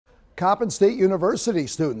Coppin State University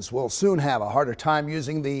students will soon have a harder time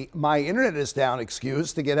using the "my internet is down"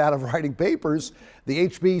 excuse to get out of writing papers. The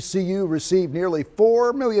HBCU received nearly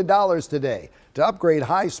 $4 million today to upgrade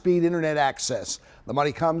high-speed internet access. The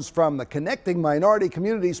money comes from the Connecting Minority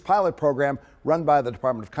Communities pilot program run by the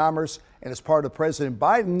Department of Commerce and is part of President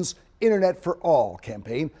Biden's Internet for All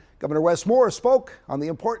campaign. Governor Wes Moore spoke on the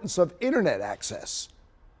importance of internet access.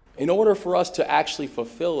 In order for us to actually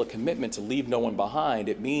fulfill a commitment to leave no one behind,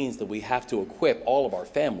 it means that we have to equip all of our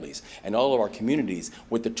families and all of our communities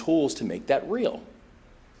with the tools to make that real.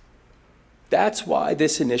 That's why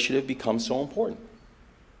this initiative becomes so important.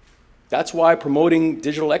 That's why promoting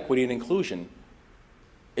digital equity and inclusion,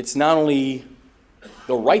 it's not only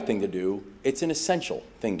the right thing to do, it's an essential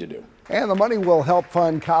thing to do. And the money will help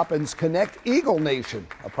fund Coppin's Connect Eagle Nation,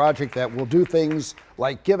 a project that will do things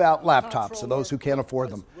like give out laptops to those who can't afford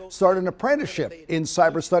them, start an apprenticeship in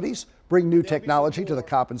cyber studies, bring new technology to the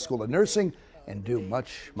Coppin School of Nursing, and do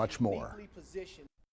much, much more.